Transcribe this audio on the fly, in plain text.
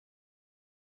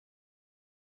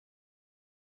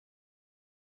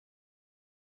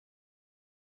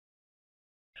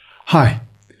Hi.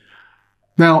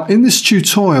 Now in this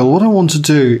tutorial what I want to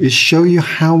do is show you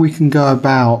how we can go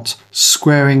about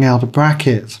squaring out a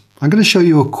bracket. I'm going to show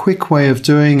you a quick way of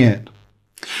doing it.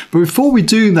 But before we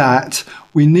do that,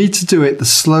 we need to do it the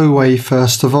slow way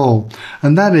first of all,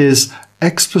 and that is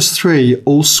x plus 3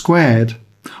 all squared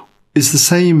is the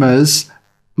same as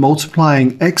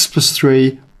multiplying x plus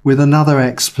 3 with another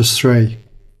x plus 3.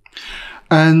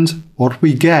 And what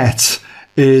we get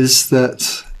is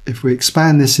that if we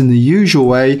expand this in the usual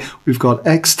way, we've got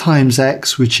x times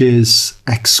x, which is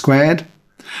x squared,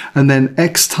 and then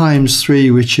x times 3,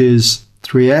 which is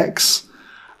 3x,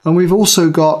 and we've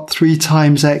also got 3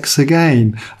 times x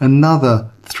again, another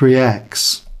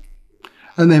 3x.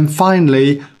 And then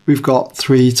finally, we've got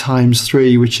 3 times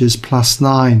 3, which is plus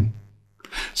 9.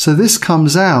 So this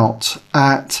comes out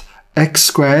at x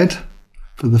squared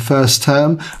for the first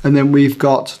term, and then we've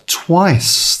got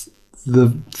twice the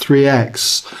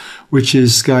 3x, which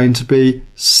is going to be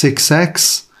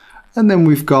 6x, and then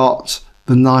we've got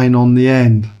the 9 on the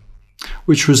end,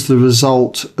 which was the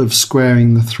result of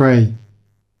squaring the 3.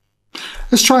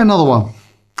 Let's try another one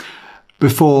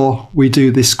before we do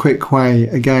this quick way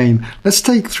again. Let's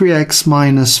take 3x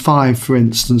minus 5, for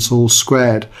instance, all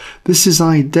squared. This is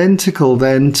identical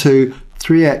then to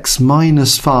 3x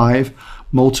minus 5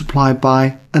 multiplied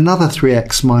by another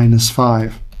 3x minus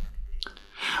 5.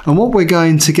 And what we're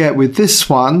going to get with this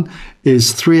one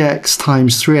is 3x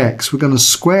times 3x. We're going to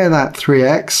square that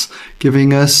 3x,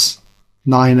 giving us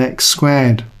 9x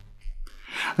squared.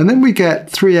 And then we get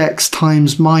 3x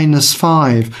times minus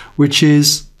 5, which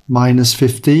is minus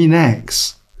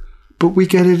 15x. But we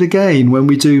get it again when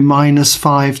we do minus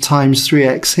 5 times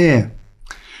 3x here.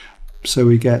 So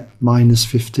we get minus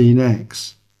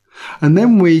 15x. And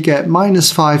then we get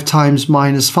minus 5 times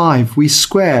minus 5. We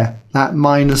square that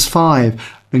minus 5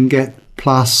 and get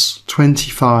plus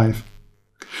 25.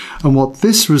 And what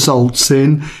this results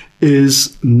in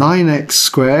is 9x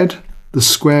squared, the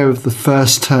square of the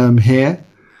first term here.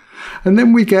 And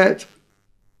then we get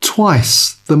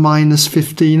twice the minus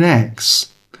 15x,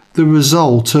 the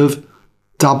result of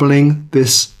doubling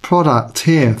this product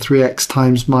here, 3x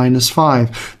times minus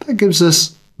 5. That gives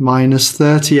us minus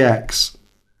 30x.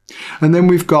 And then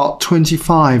we've got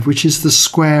 25, which is the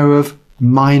square of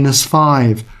minus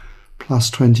 5, plus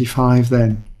 25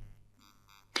 then.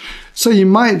 So you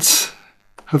might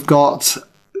have got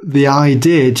the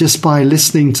idea just by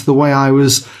listening to the way I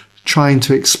was trying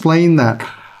to explain that,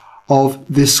 of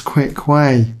this quick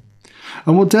way.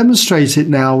 And we'll demonstrate it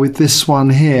now with this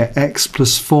one here, x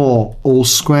plus 4 all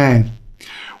squared.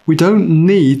 We don't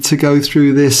need to go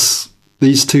through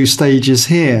these two stages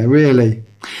here, really.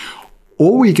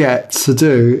 All we get to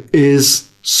do is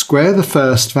square the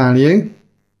first value.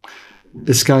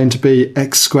 It's going to be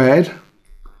x squared.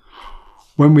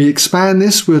 When we expand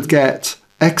this, we'll get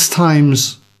x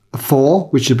times 4,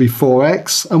 which would be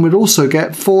 4x, and we'd also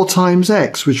get 4 times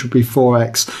x, which would be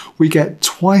 4x. We get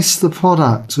twice the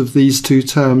product of these two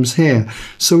terms here.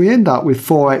 So we end up with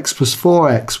 4x plus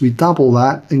 4x. We double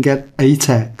that and get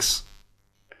 8x.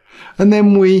 And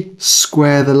then we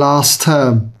square the last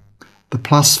term, the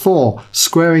plus 4.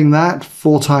 Squaring that,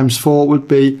 4 times 4 would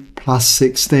be plus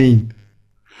 16.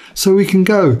 So we can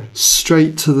go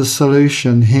straight to the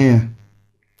solution here.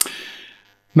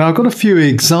 Now I've got a few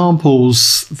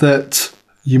examples that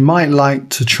you might like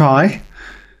to try.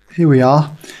 Here we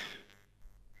are.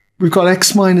 We've got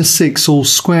x minus 6 all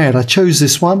squared. I chose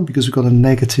this one because we've got a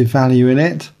negative value in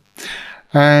it.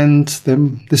 And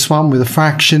then this one with a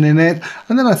fraction in it.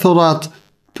 And then I thought I'd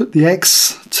put the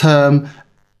x term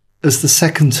as the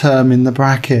second term in the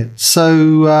bracket.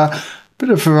 So a bit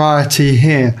of variety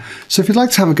here. So if you'd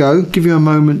like to have a go, give you a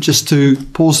moment just to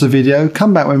pause the video,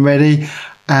 come back when ready,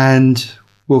 and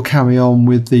we'll carry on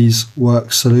with these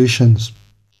work solutions.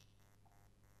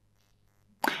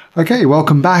 Okay,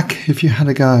 welcome back if you had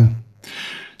a go.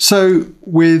 So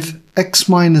with x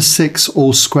minus 6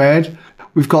 all squared,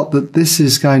 we've got that this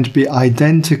is going to be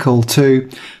identical to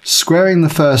squaring the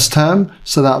first term,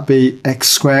 so that would be x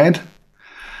squared.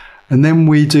 And then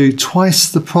we do twice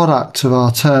the product of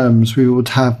our terms. We would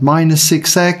have minus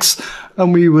 6x,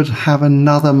 and we would have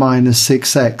another minus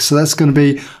 6x. So that's going to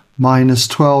be minus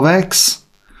 12x.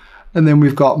 And then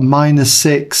we've got minus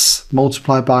 6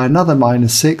 multiplied by another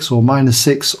minus 6, or minus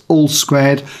 6 all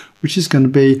squared, which is going to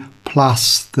be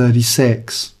plus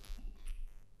 36.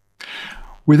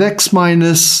 With x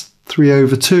minus 3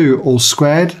 over 2 all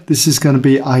squared, this is going to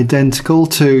be identical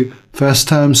to first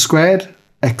term squared,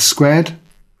 x squared.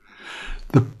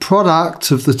 The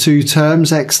product of the two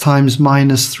terms, x times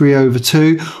minus 3 over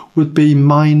 2, would be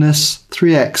minus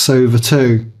 3x over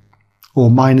 2,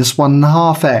 or minus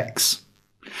 1.5x.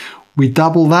 We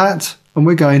double that and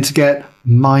we're going to get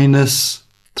minus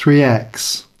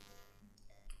 3x.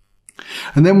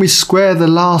 And then we square the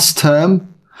last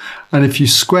term, and if you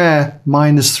square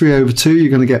minus 3 over 2, you're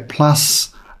going to get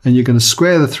plus, and you're going to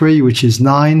square the 3, which is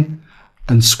 9,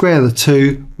 and square the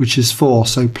 2, which is 4,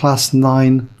 so plus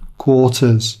 9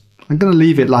 quarters. I'm going to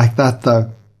leave it like that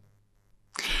though.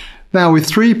 Now with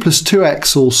 3 plus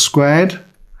 2x all squared,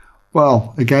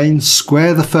 well, again,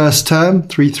 square the first term,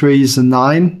 3 3s and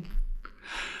 9.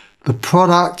 The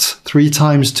product, 3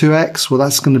 times 2x, well,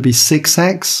 that's going to be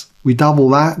 6x. We double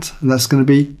that, and that's going to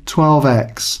be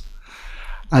 12x.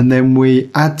 And then we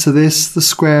add to this the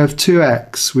square of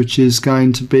 2x, which is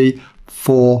going to be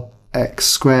 4x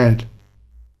squared.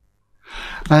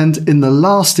 And in the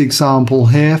last example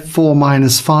here, 4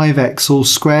 minus 5x all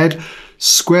squared,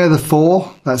 square the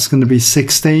 4, that's going to be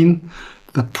 16.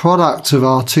 The product of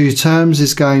our two terms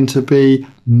is going to be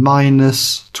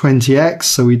minus 20x,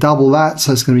 so we double that,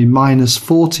 so it's going to be minus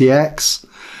 40x.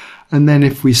 And then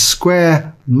if we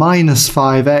square minus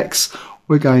 5x,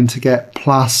 we're going to get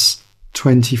plus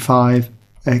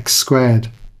 25x squared.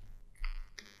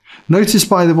 Notice,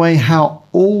 by the way, how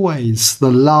always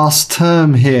the last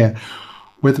term here,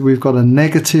 whether we've got a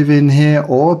negative in here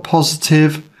or a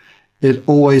positive, it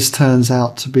always turns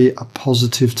out to be a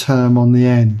positive term on the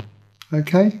end.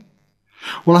 Okay?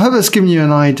 Well, I hope that's given you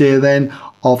an idea then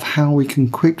of how we can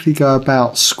quickly go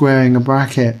about squaring a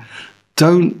bracket.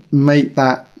 Don't make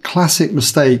that classic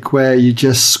mistake where you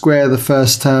just square the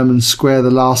first term and square the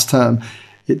last term.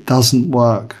 It doesn't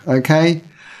work. Okay?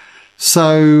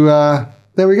 So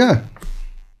there we go.